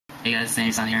Hey guys,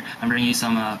 TheAndySan here. I'm bringing you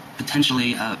some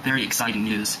potentially very exciting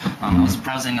news. I was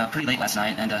browsing pretty late last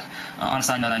night, and on a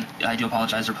side note, I do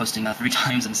apologize for posting 3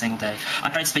 times in a single day. I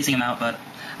tried spacing them out, but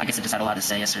I guess I just had a lot to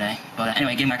say yesterday. But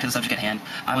anyway, getting back to the subject at hand,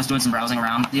 I was doing some browsing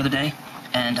around the other day,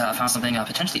 and found something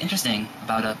potentially interesting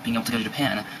about being able to go to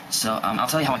Japan. So I'll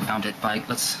tell you how I found it.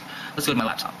 Let's go to my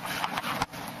laptop.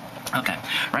 Okay,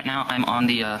 right now I'm on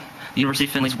the University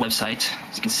of Finley's website.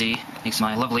 As you can see, thanks to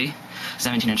my lovely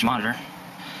 17-inch monitor.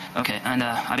 Okay, and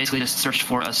I basically just searched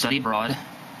for a study abroad.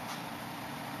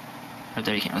 Right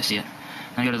there, you can't really see it.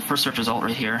 And I go to the first search result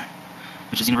right here,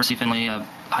 which is University of Finley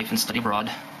hyphen study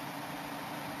abroad.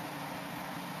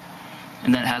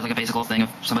 And then it has like a basic little thing of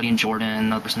somebody in Jordan,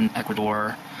 another person in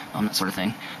Ecuador, that sort of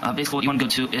thing. Basically what you want to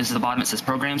go to is the bottom it says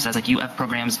programs. It has like UF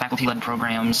programs, faculty-led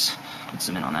programs. Let's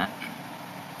zoom in on that.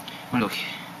 You want to go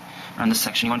around this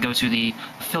section. You want to go to the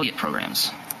affiliate programs.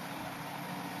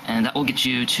 And that will get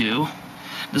you to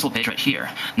this little page right here.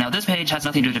 Now this page has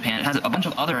nothing to do with Japan. It has a bunch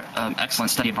of other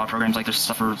excellent study abroad programs, like there's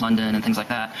stuff for London and things like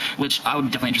that, which I would be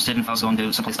definitely interested in if I was going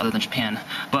to someplace other than Japan.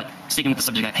 But sticking with the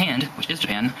subject at hand, which is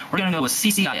Japan, we're going to go with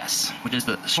CCIS, which is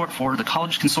the short for the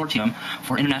College Consortium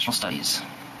for International Studies.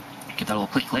 Give that a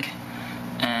little click,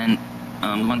 and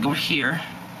we want to go here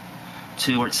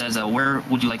to where it says where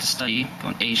would you like to study? Go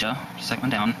in Asia, second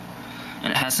one down,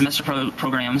 and it has semester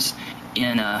programs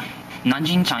in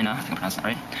Nanjing, China, I think I pronounced that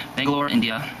right, Bangalore,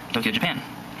 India, Tokyo, Japan.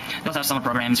 They also have summer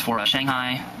programs for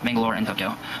Shanghai, Bangalore, and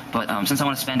Tokyo. But since I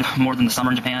want to spend more than the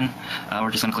summer in Japan, we're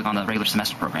just going to click on the regular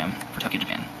semester program for Tokyo,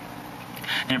 Japan.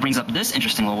 And it brings up this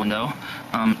interesting little window.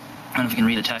 I don't know if you can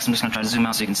read the text. I'm just going to try to zoom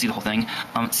out so you can see the whole thing.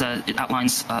 It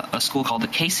outlines a school called the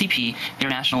KCB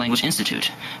International Language Institute.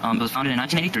 It was founded in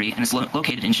 1983 and it's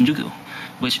located in Shinjuku,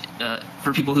 which,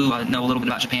 for people who know a little bit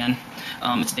about Japan,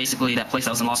 it's basically that place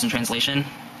that was in Lost in Translation.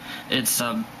 It's,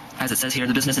 as it says here,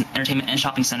 the business and entertainment and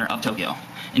shopping center of Tokyo.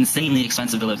 Insanely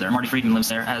expensive to live there. Marty Friedman lives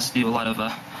there, as do a lot of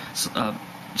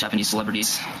Japanese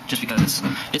celebrities, just because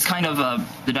it's kind of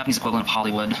the Japanese equivalent of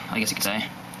Hollywood, I guess you could say.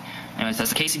 Anyway, it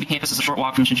says the KCB campus is a short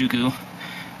walk from Shinjuku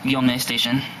Gyeonme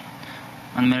Station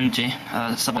on the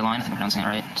Meruji subway line. I think I'm pronouncing it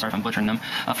right. Sorry if I'm butchering them.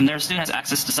 From there, a student has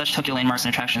access to such Tokyo landmarks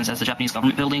and attractions as the Japanese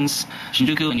government buildings,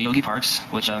 Shinjuku and Yoyogi parks,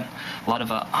 which a lot of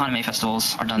Haname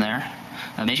festivals are done there.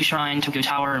 Meiji Shrine, Tokyo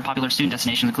Tower, and popular student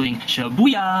destinations including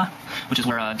Shibuya, which is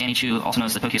where Danny Chu, also known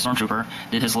as the Tokyo Stormtrooper,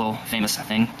 did his little famous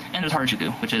thing. And there's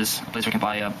Harajuku, which is a place where you can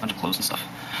buy a bunch of clothes and stuff.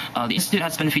 The institute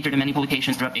has been featured in many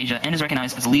publications throughout Asia and is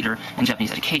recognized as a leader in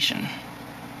Japanese education.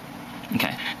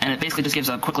 Okay, and it basically just gives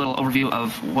a quick little overview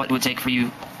of what it would take for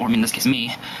you, or in this case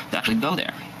me, to actually go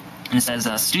there. And it says,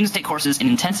 students take courses in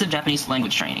intensive Japanese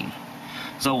language training.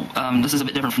 So this is a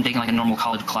bit different from taking like a normal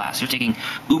college class. You're taking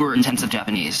uber-intensive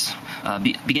Japanese,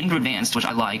 beginning to advanced, which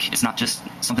I like. It's not just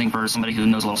something for somebody who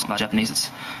knows a little about Japanese. It's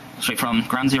straight from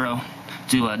ground zero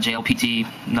to JLPT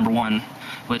number 1,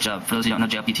 which, for those who don't know,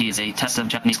 JLPT is a test of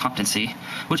Japanese competency,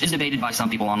 which is debated by some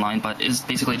people online, but is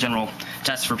basically a general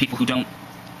test for people who don't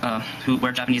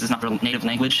where Japanese is not their native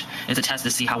language. It's a test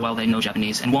to see how well they know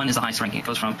Japanese, and 1 is the highest ranking. It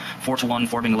goes from 4 to 1,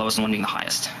 4 being the lowest and 1 being the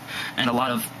highest. And a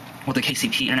lot of what the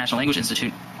KCP International Language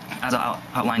Institute, as I'll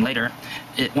outline later,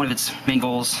 one of its main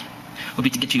goals would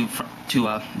be to get you to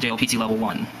JLPT level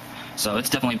 1. So it's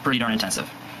definitely pretty darn intensive.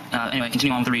 Anyway,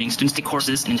 continuing on with the reading, students take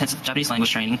courses in intensive Japanese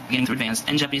language training, beginning through advanced,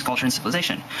 and Japanese culture and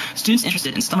civilization. Students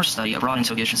interested in summer study abroad in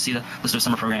Tokyo should see the list of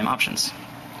summer program options.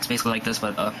 It's basically like this,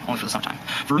 but only for the summertime.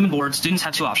 For room and board, students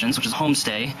have 2 options, which is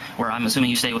homestay, where I'm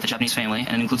assuming you stay with a Japanese family,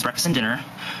 and it includes breakfast and dinner,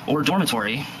 or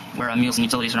dormitory, where meals and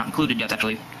utilities are not included. You have to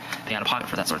actually pay out of pocket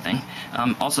for that sort of thing.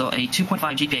 Also, a 2.5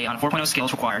 GPA on a 4.0 scale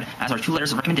is required, as are 2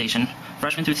 letters of recommendation,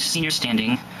 freshman through senior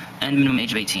standing, and minimum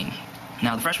age of 18.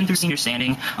 Now, the freshman through senior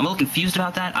standing, I'm a little confused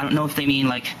about that. I don't know if they mean,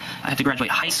 like, I have to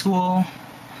graduate high school,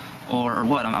 or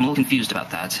what. I'm a little confused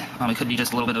about that. It could be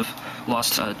just a little bit of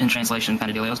lost in translation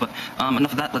kind of dealios, but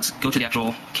enough of that. Let's go to the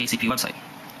actual KCP website,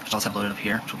 which I'll have loaded up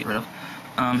here, which we'll get rid of.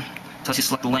 Tells you to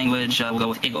select the language. We'll go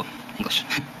with English.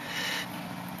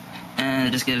 And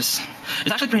it just gives,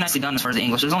 it's actually pretty nicely done as far as the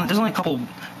English. There's only a couple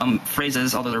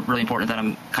phrases, although they're really important, that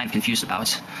I'm kind of confused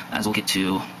about, as we'll get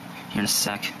to here in a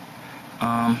sec.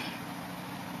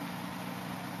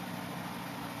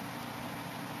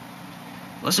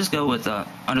 Let's just go with,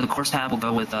 under the course tab, we'll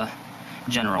go with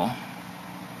general.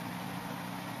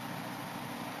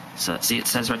 So see, it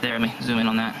says right there, let me zoom in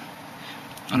on that.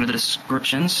 Under the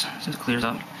descriptions, so it clears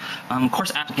up.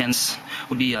 Course applicants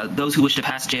would be those who wish to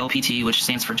pass JLPT, which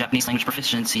stands for Japanese Language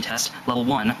Proficiency Test, level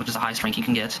 1, which is the highest rank you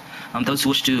can get. Those who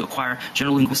wish to acquire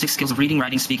general linguistic skills of reading,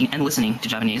 writing, speaking, and listening to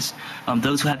Japanese.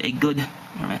 Those who have a goal,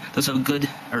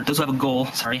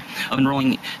 of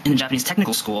enrolling in a Japanese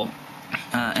technical school,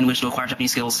 in which to acquire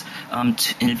Japanese skills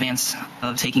in advance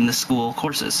of taking the school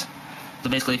courses. So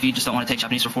basically, if you just don't want to take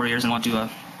Japanese for 4 years and want to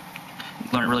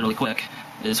learn it really, really quick,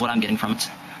 is what I'm getting from it.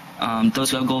 Those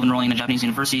who have a goal of enrolling in a Japanese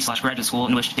university/graduate school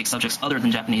in which to take subjects other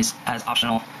than Japanese as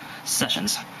optional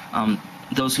sessions.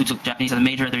 Those who took Japanese as a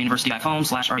major at their university back home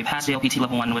 / already passed the LPT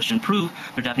level 1 and wish to improve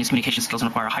their Japanese communication skills and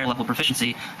require a higher level of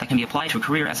proficiency that can be applied to a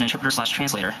career as an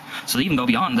interpreter/translator. So they even go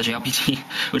beyond the JLPT,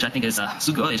 which I think is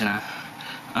sugoi,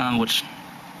 which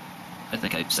I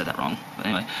think I said that wrong. But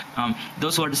anyway,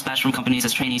 those who are dispatched from companies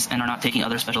as trainees and are not taking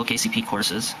other special KCP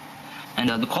courses. And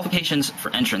the qualifications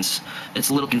for entrance, it's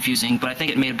a little confusing, but I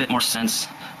think it made a bit more sense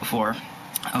before.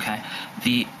 Okay,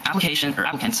 the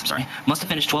applicants must have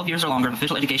finished 12 years or longer of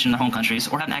official education in their home countries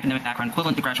or have an academic background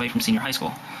equivalent to graduate from senior high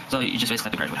school. So you just basically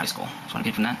have to graduate high school. That's what I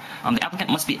get from that. The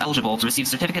applicant must be eligible to receive a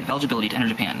certificate of eligibility to enter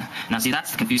Japan. Now, see,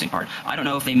 that's the confusing part. I don't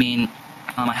know if they mean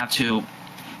I have to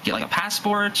get like a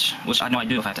passport, which I know I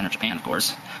do if I have to enter Japan, of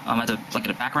course. I have to like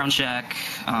get a background check.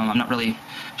 I'm not really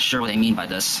sure what they mean by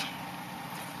this.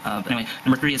 But anyway,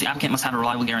 number 3 is the applicant must have a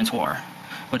reliable guarantor,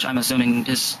 which I'm assuming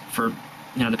is for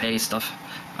the pay stuff.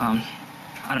 I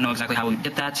don't know exactly how we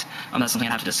get that. That's something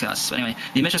I have to discuss. But anyway,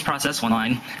 the admissions process, one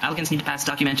line. Applicants need to pass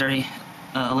documentary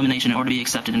elimination in order to be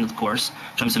accepted into the course,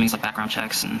 which I'm assuming is like background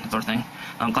checks and that sort of thing.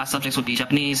 Class subjects would be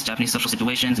Japanese social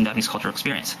situations, and Japanese cultural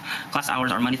experience. Class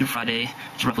hours are Monday through Friday,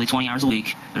 which is roughly 20 hours a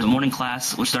week. There's a morning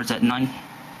class, which starts at 9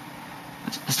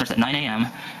 a.m.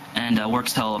 and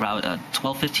works till about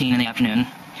 12:15 in the afternoon.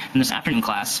 And there's afternoon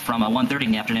class from 1:30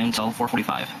 in the afternoon until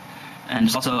 4:45. And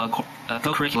there's also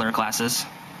co-curricular classes,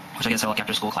 which I guess are like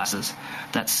after-school classes,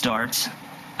 that start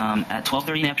at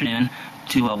 12:30 in the afternoon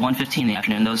to 1:15 in the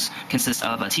afternoon. Those consist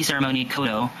of a tea ceremony,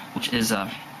 kodo, which is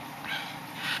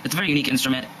it's a very unique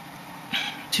instrument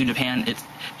to Japan.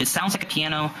 It sounds like a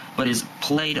piano, but is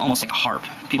played almost like a harp.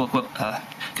 People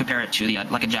compare it to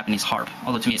like a Japanese harp,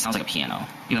 although to me it sounds like a piano,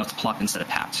 even though it's plucked instead of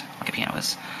tapped, like a piano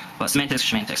is. But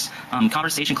semantics,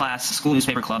 conversation class, school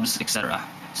newspaper clubs, etc.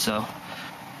 So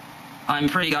I'm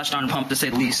pretty gosh darn pumped, to say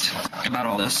the least, about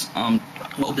all this.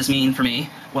 What would this mean for me?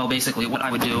 Well, basically, what I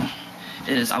would do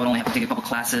is I would only have to take a couple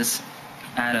classes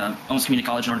at Owens Community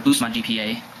College in order to boost my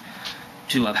GPA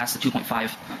to pass the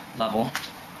 2.5 level,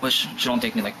 which should only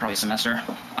take me like probably a semester,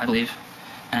 I believe.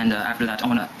 And after that, I'm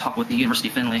going to talk with the University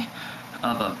of Findlay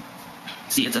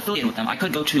see, it's affiliated with them. I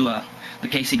could go to the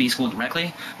KCB school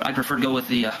directly, but I prefer to go with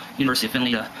the University of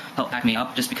Findlay to help back me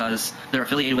up, just because they're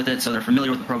affiliated with it, so they're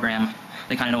familiar with the program.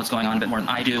 They kind of know what's going on a bit more than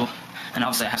I do. And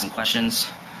obviously I have some questions,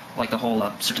 like the whole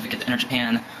certificate to enter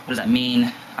Japan. What does that mean?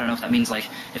 I don't know if that means like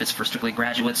if it's for strictly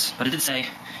graduates, but it did say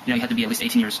you have to be at least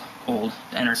 18 years old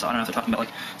to enter, so I don't know if they're talking about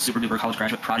like super duper college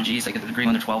graduate prodigies, like get the degree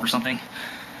when they're 12 or something.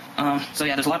 So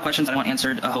yeah, there's a lot of questions I want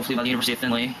answered, hopefully by the University of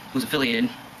Findlay, who's affiliated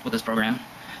with this program.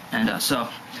 And so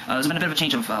there's been a bit of a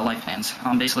change of life plans.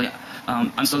 Basically,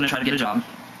 I'm still going to try to get a job,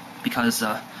 because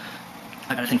I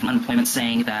got a thing from unemployment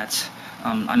saying that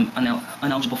I'm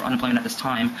ineligible for unemployment at this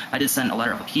time. I did send a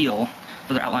letter of appeal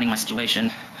further outlining my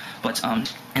situation, but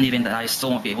in the event that I still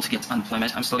won't be able to get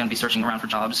unemployment, I'm still going to be searching around for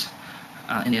jobs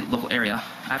in the local area.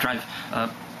 After I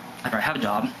have a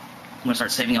job, I'm going to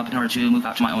start saving up in order to move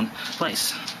out to my own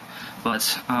place.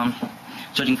 But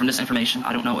judging from this information,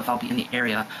 I don't know if I'll be in the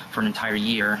area for an entire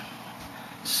year,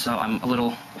 so I'm a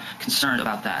little concerned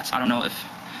about that. I don't know if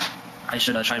I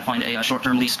should try to find a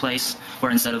short-term lease place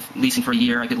where instead of leasing for a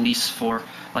year, I could lease for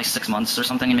like 6 months or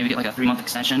something, and maybe get like a 3-month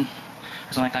extension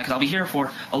or something like that, because I'll be here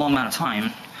for a long amount of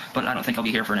time, but I don't think I'll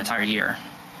be here for an entire year,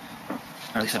 or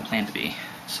at least I don't plan to be.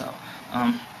 So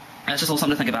that's just a little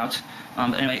something to think about.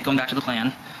 But anyway, going back to the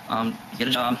plan, get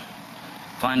a job,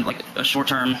 find like a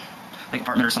short-term like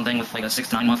apartment or something with like a 6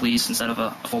 to 9 month lease instead of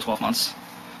a full 12 months.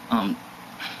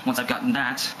 Once I've gotten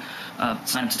that,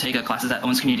 sign up to take classes at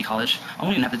Owens Community College. I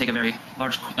won't even have to take a very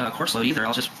large course load either.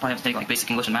 I'll just probably have to take like basic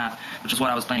English and math, which is what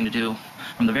I was planning to do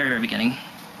from the very, very beginning.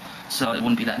 So it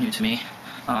wouldn't be that new to me.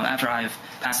 After I've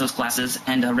passed those classes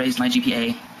and raised my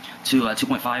GPA to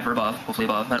 2.5 or above, hopefully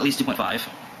above, but at least 2.5,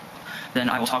 then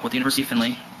I will talk with the University of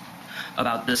Findlay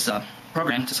about this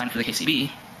program to sign for the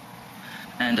KCB,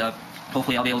 and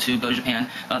hopefully I'll be able to go to Japan.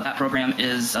 That program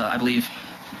is, I believe,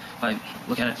 if I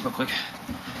look at it real quick,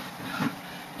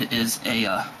 it is a,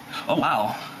 oh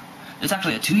wow, it's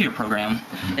actually a 2-year program.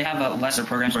 They have lesser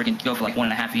programs where you can go for like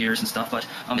 1.5 years and stuff, but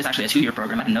it's actually a 2-year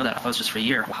program. I didn't know that. I thought it was just for a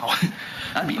year. Wow,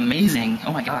 that'd be amazing.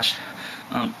 Oh my gosh.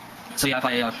 So yeah, if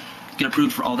I get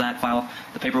approved for all that, file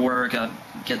the paperwork,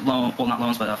 get loan, well not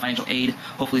loans, but financial aid,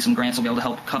 hopefully some grants will be able to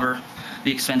help cover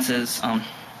the expenses, and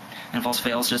if all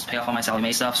fails, just pay off all my Sallie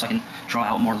Mae stuff so I can draw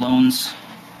out more loans,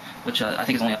 which I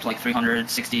think is only up to like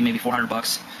 $360, maybe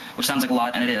 $400, which sounds like a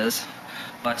lot, and it is.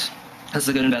 but this is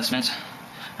a good investment,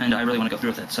 and I really want to go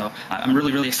through with it. So I'm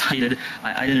really, really excited.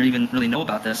 I didn't even really know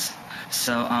about this,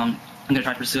 so I'm going to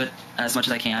try to pursue it as much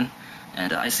as I can.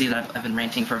 And I see that I've been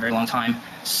ranting for a very long time,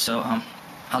 so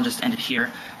I'll just end it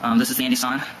here. This is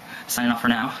TheAndySan, signing off for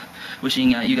now.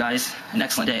 Wishing you guys an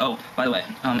excellent day. Oh, by the way,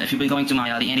 if you've been going to my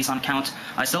TheAndySan account,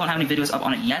 I still don't have any videos up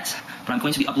on it yet, but I'm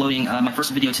going to be uploading my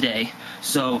first video today.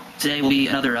 So today will be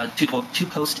another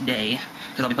two-post day,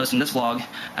 because I'll be posting this vlog,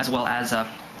 as well as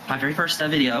my very first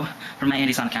video from my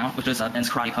TheAndySan account, which was Ben's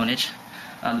Karate Ponage.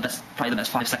 Probably the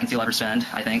best 5 seconds you'll ever spend,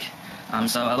 I think.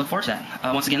 So I look forward to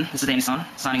that. Once again, this is TheAndySan,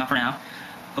 signing off for now.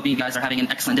 Hoping you guys are having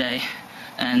an excellent day,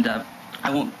 and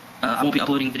I won't be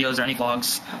uploading videos or any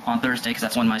vlogs on Thursday, because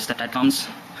that's when my stepdad comes.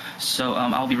 So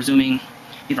I'll be resuming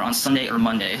either on Sunday or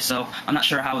Monday. So I'm not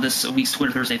sure how this week's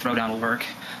Twitter Thursday Throwdown will work.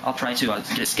 I'll try to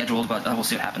get it scheduled, but we'll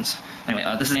see what happens. Anyway,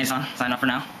 this is TheAndySan, signing off for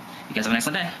now. You guys have an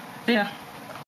excellent day. See ya!